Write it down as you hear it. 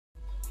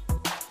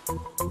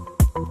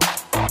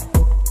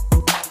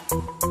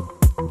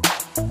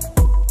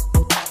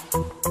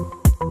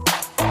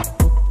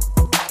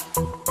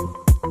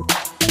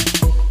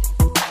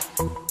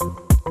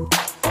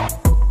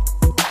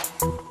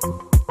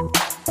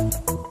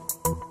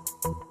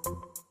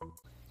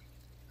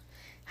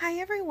Hi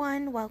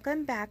everyone,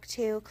 welcome back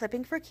to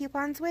Clipping for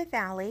Coupons with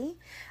Allie.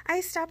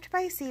 I stopped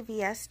by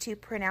CVS to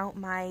print out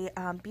my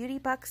beauty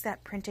bucks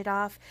that printed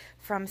off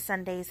from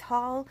Sunday's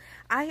haul.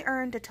 I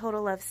earned a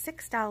total of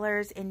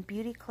 $6 in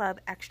Beauty Club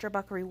Extra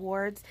Buck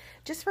rewards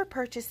just for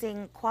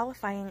purchasing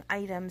qualifying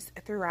items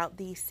throughout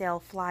the sale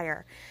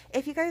flyer.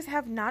 If you guys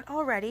have not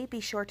already, be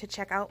sure to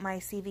check out my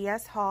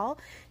CVS haul.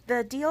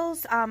 The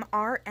deals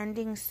are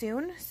ending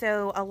soon,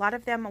 so a lot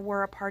of them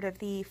were a part of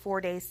the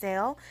 4-day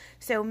sale.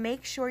 So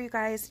make sure you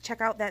guys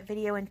check out that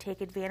video and take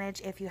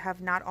advantage if you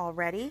have not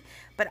already.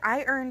 But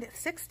I earned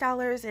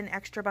 $6 in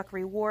Extra Buck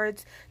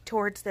rewards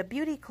towards the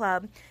Beauty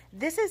Club.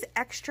 This is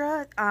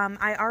extra.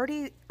 I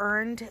already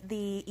earned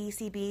the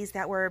ECBs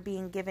that were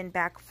being given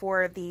back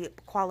for the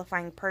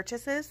qualifying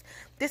purchases.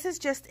 This is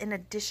just an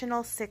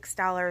additional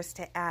 $6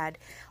 to add.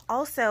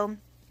 Also,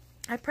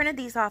 I printed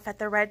these off at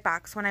the red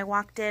box. When I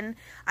walked in,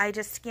 I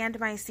just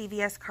scanned my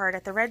CVS card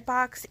at the red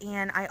box,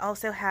 and I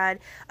also had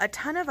a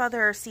ton of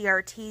other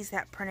CRTs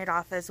that printed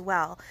off as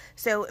well.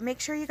 So make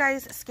sure you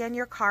guys scan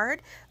your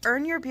card,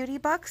 earn your beauty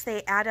bucks.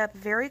 They add up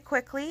very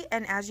quickly,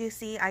 and as you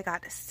see, I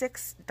got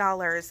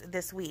 $6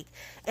 this week.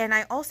 And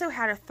I also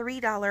had a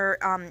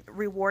 $3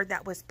 reward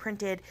that was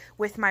printed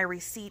with my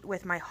receipt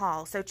with my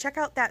haul. So check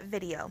out that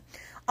video.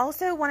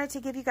 Also wanted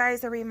to give you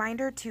guys a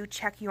reminder to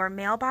check your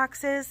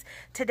mailboxes.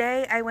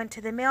 Today I went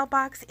to the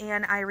mailbox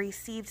and I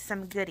received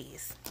some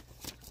goodies.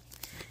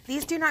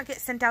 These do not get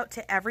sent out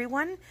to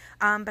everyone,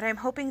 but I'm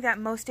hoping that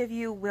most of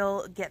you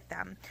will get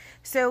them.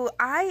 So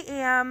I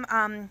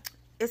am...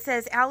 It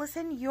says,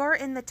 Allison, you're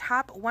in the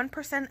top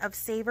 1% of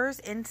savers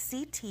in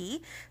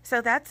CT,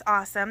 so that's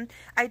awesome.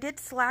 I did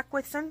slack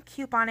with some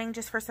couponing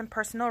just for some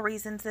personal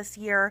reasons this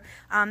year,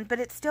 but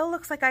it still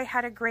looks like I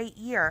had a great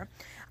year.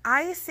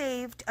 I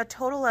saved a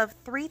total of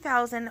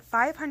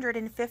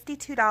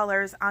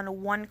 $3,552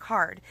 on one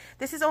card.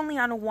 This is only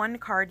on one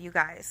card, you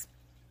guys.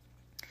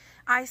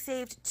 I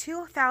saved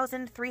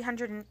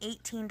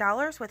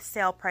 $2,318 with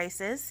sale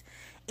prices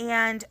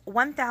and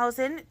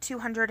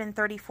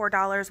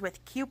 $1,234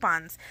 with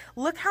coupons.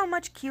 Look how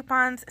much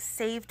coupons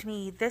saved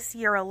me this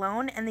year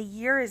alone, and the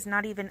year is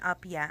not even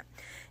up yet.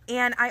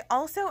 And I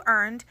also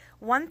earned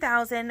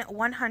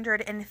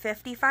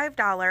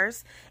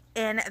 $1,155,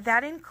 and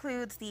that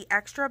includes the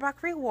Extra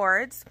Buck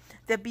rewards,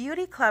 the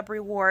Beauty Club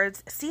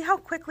rewards. See how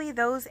quickly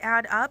those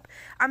add up?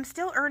 I'm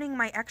still earning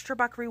my Extra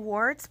Buck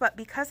rewards, but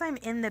because I'm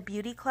in the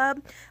Beauty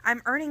Club,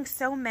 I'm earning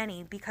so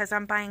many because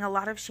I'm buying a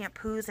lot of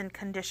shampoos and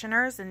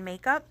conditioners and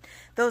makeup.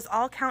 Those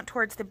all count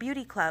towards the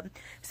Beauty Club.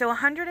 So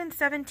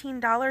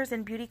 $117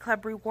 in Beauty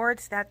Club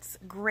rewards, that's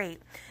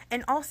great.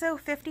 And also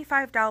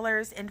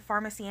 $55 in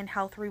pharmacy and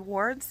health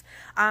rewards.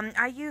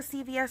 I use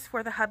CVS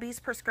for the hubby's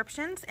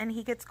prescriptions, and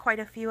he gets quite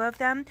a few of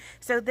them.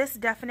 So this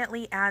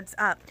definitely adds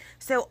up.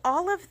 So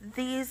all of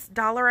these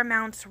dollar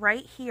amounts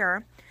right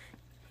here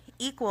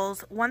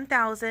equals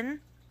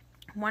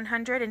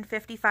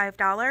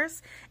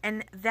 $1,155,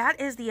 and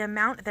that is the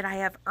amount that I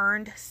have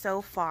earned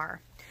so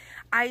far.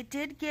 I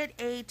did get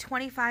a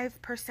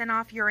 25%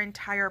 off your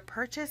entire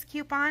purchase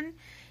coupon,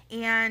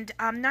 and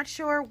I'm not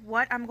sure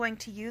what I'm going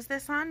to use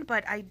this on,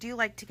 but I do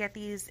like to get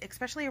these,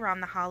 especially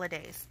around the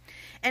holidays.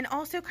 And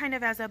also, kind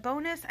of as a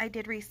bonus, I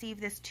did receive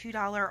this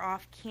 $2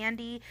 off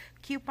candy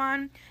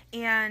coupon,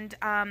 and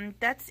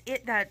that's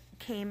it. That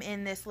came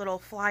in this little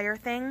flyer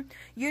thing.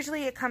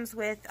 Usually it comes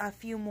with a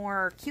few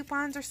more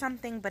coupons or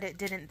something, but it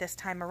didn't this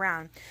time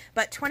around.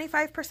 But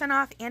 25%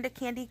 off and a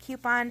candy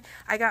coupon.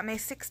 I got my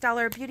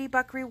 $6 Beauty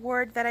Buck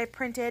reward that I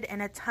printed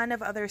and a ton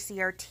of other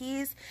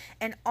CRTs.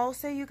 And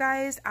also, you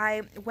guys,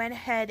 I went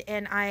ahead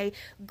and I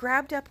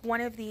grabbed up one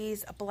of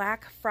these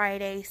Black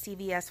Friday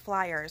CVS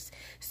flyers.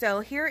 So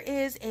here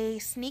is a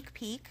sneak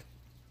peek.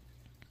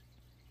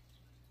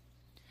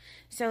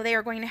 So they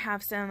are going to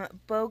have some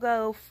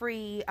BOGO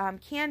free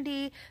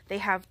candy. They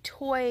have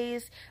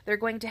toys. They're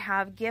going to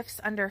have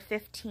gifts under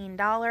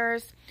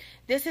 $15.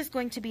 This is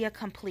going to be a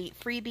complete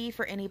freebie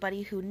for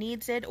anybody who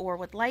needs it or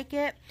would like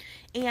it.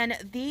 And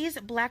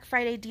these Black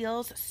Friday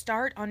deals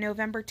start on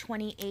November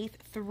 28th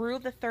through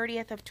the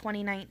 30th of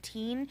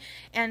 2019.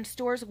 And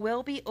stores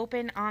will be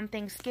open on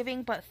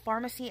Thanksgiving, but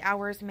pharmacy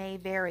hours may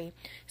vary.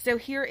 So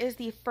here is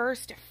the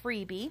first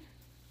freebie.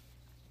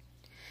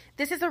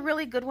 This is a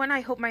really good one.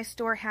 I hope my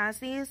store has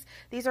these.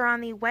 These are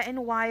on the Wet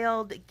n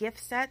Wild gift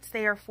sets.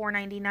 They are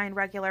 $4.99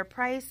 regular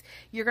price.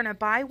 You're going to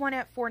buy one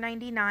at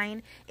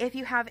 $4.99. If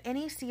you have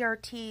any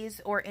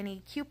CRTs or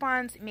any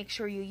coupons, make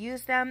sure you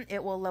use them.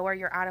 It will lower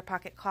your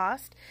out-of-pocket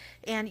cost,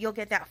 and you'll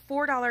get that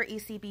 $4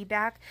 ECB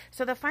back.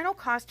 So the final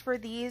cost for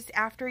these,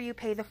 after you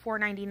pay the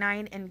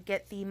 $4.99 and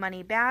get the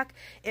money back,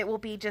 it will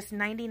be just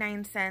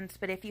 99 cents.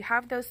 But if you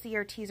have those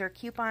CRTs or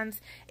coupons,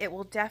 it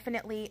will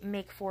definitely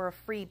make for a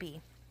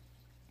freebie.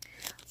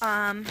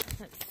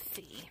 Let's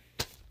see.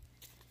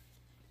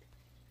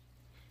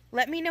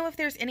 Let me know if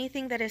there's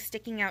anything that is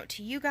sticking out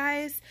to you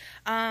guys.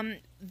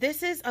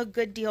 This is a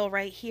good deal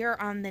right here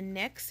on the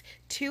NYX.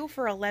 2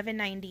 for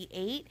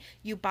 $11.98.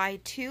 You buy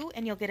 2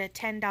 and you'll get a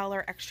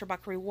 $10 extra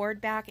buck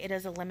reward back. It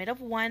is a limit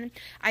of 1.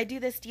 I do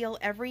this deal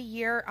every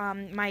year.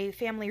 My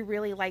family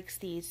really likes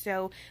these,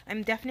 so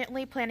I'm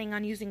definitely planning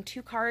on using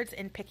 2 cards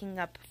and picking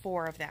up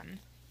 4 of them.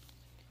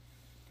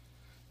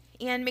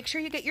 And make sure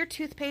you get your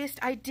toothpaste.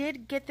 I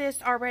did get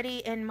this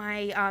already in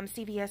my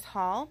CVS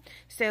haul.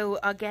 So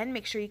again,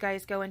 make sure you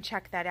guys go and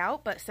check that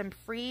out. But some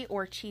free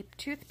or cheap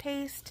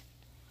toothpaste.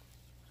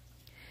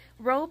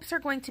 Robes are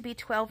going to be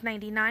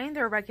 $12.99.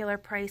 Their regular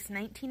price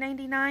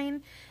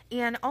 $19.99.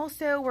 And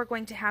also we're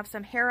going to have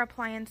some hair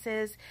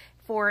appliances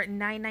for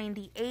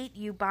 $9.98.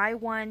 You buy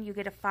 1, you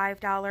get a $5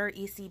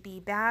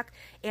 ECB back.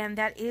 And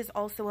that is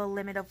also a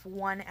limit of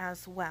 1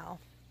 as well.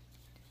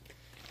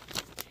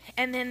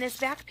 And then this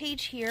back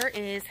page here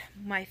is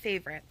my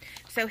favorite.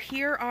 So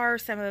here are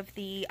some of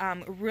the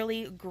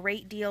really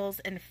great deals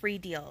and free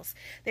deals.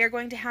 They're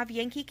going to have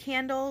Yankee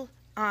Candle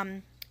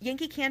and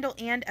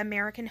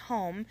American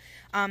Home.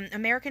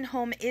 American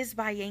Home is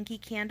by Yankee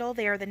Candle.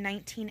 They are the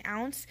 19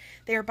 ounce.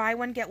 They are buy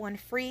 1, get 1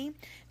 free.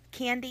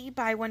 Candy,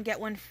 buy 1, get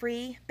 1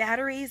 free.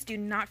 Batteries, do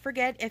not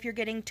forget if you're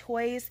getting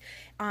toys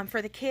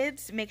for the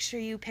kids, make sure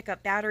you pick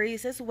up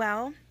batteries as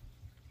well.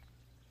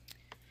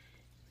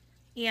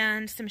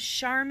 And some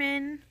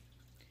Charmin,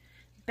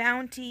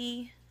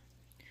 Bounty,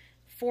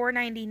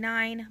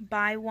 $4.99,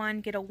 buy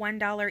 1, get a $1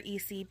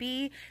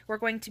 ECB. We're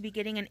going to be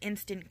getting an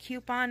instant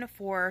coupon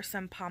for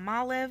some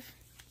Palmolive.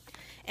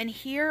 And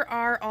here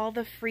are all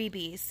the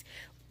freebies.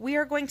 We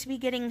are going to be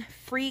getting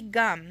free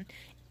gum.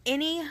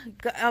 Any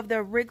of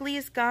the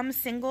Wrigley's gum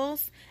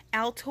singles,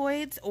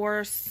 Altoids,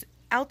 or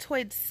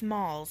Altoid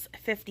smalls,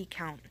 50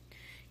 count.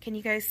 Can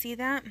you guys see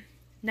that?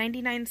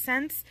 99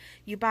 cents.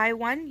 You buy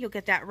 1, you'll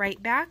get that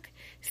right back.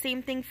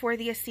 Same thing for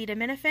the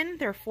acetaminophen.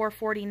 They're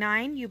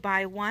 $4.49. You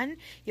buy 1,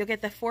 you'll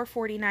get the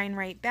 $4.49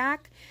 right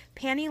back.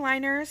 Panty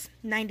liners,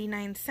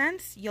 99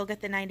 cents. You'll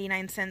get the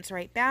 99 cents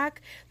right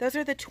back. Those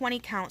are the 20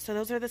 count, so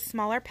those are the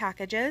smaller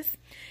packages.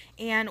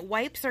 And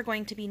wipes are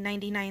going to be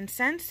 99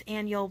 cents,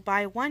 and you'll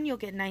buy 1, you'll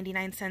get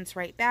 99 cents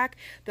right back.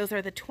 Those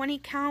are the 20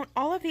 count.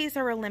 All of these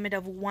are a limit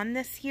of 1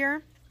 this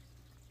year.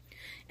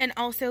 And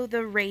also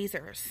the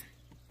razors.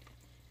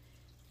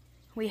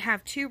 We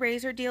have 2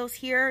 razor deals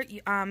here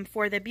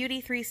for the Beauty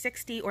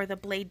 360 or the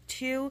Blade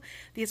 2.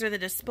 These are the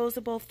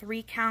disposable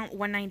 3 count,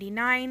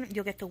 $1.99.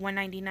 You'll get the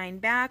 $1.99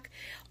 back.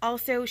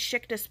 Also,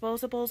 Schick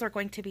disposables are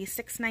going to be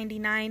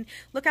 $6.99.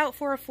 Look out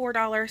for a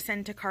 $4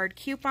 send to card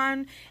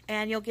coupon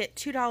and you'll get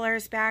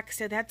 $2 back.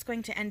 So that's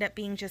going to end up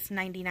being just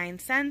 99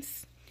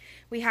 cents.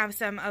 We have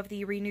some of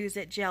the Renews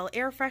It Gel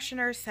Air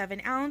Fresheners, 7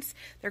 ounce.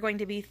 They're going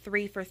to be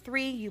 3 for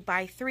 $3. You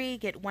buy 3,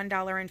 get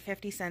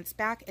 $1.50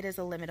 back. It is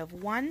a limit of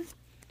 1.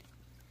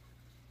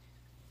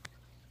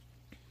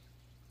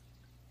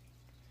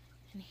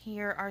 And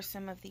here are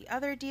some of the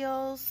other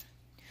deals.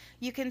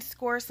 You can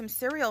score some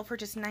cereal for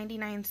just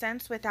 99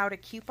 cents without a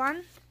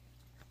coupon.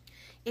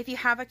 If you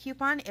have a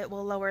coupon, it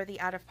will lower the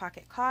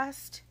out-of-pocket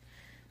cost.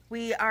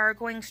 We are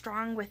going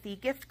strong with the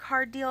gift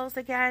card deals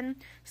again.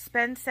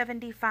 Spend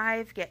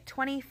 $75, get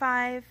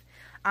 $25.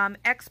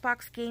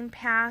 Xbox Game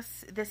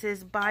Pass, this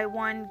is buy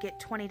 1, get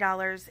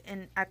 $20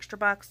 in extra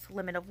bucks,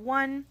 limit of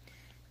 1.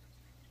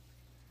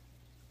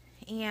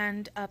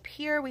 And up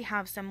here we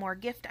have some more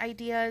gift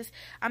ideas.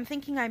 I'm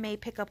thinking I may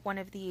pick up one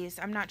of these.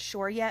 I'm not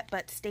sure yet,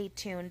 but stay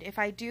tuned. If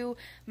I do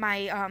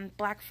my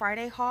Black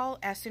Friday haul,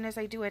 as soon as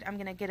I do it, I'm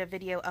going to get a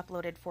video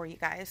uploaded for you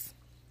guys.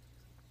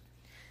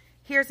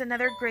 Here's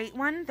another great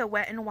one, the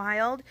Wet n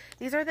Wild.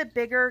 These are the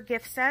bigger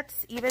gift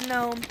sets, even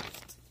though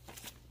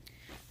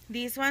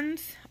these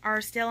ones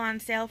are still on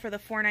sale for the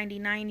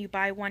 $4.99. You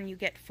buy 1, you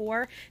get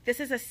 4. This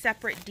is a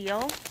separate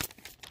deal.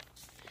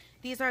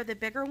 These are the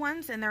bigger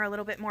ones, and they're a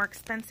little bit more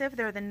expensive.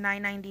 They're the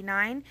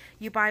 $9.99.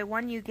 You buy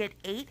 1, you get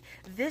 8.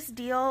 This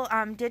deal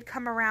did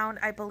come around,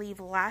 I believe,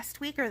 last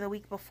week or the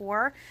week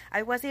before.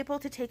 I was able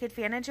to take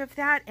advantage of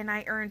that, and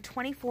I earned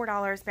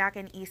 $24 back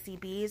in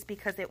ECBs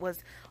because it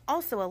was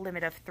also a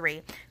limit of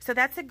 3. So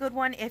that's a good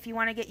one. If you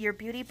want to get your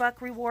Beauty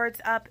Buck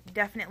rewards up,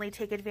 definitely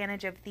take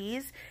advantage of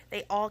these.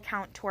 They all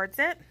count towards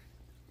it.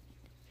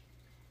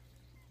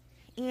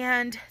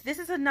 And this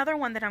is another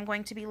one that I'm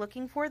going to be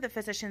looking for, the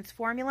Physicians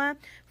Formula.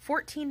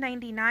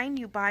 $14.99,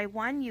 you buy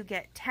 1, you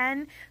get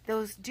 10.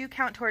 Those do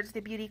count towards the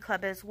Beauty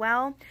Club as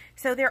well.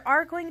 So there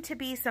are going to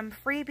be some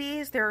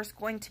freebies. There's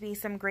going to be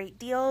some great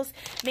deals.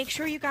 Make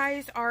sure you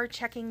guys are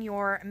checking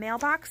your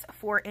mailbox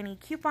for any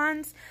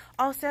coupons.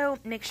 Also,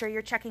 make sure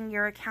you're checking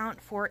your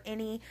account for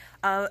any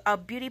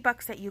Beauty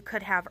Bucks that you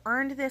could have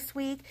earned this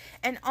week.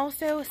 And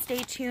also,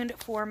 stay tuned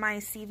for my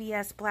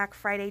CVS Black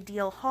Friday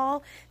deal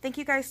haul. Thank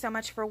you guys so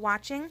much for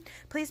watching.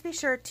 Please be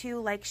sure to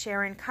like,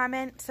 share, and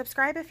comment.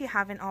 Subscribe if you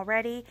haven't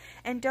already.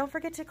 And don't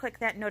forget to click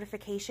that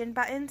notification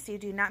button so you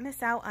do not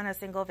miss out on a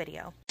single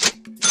video.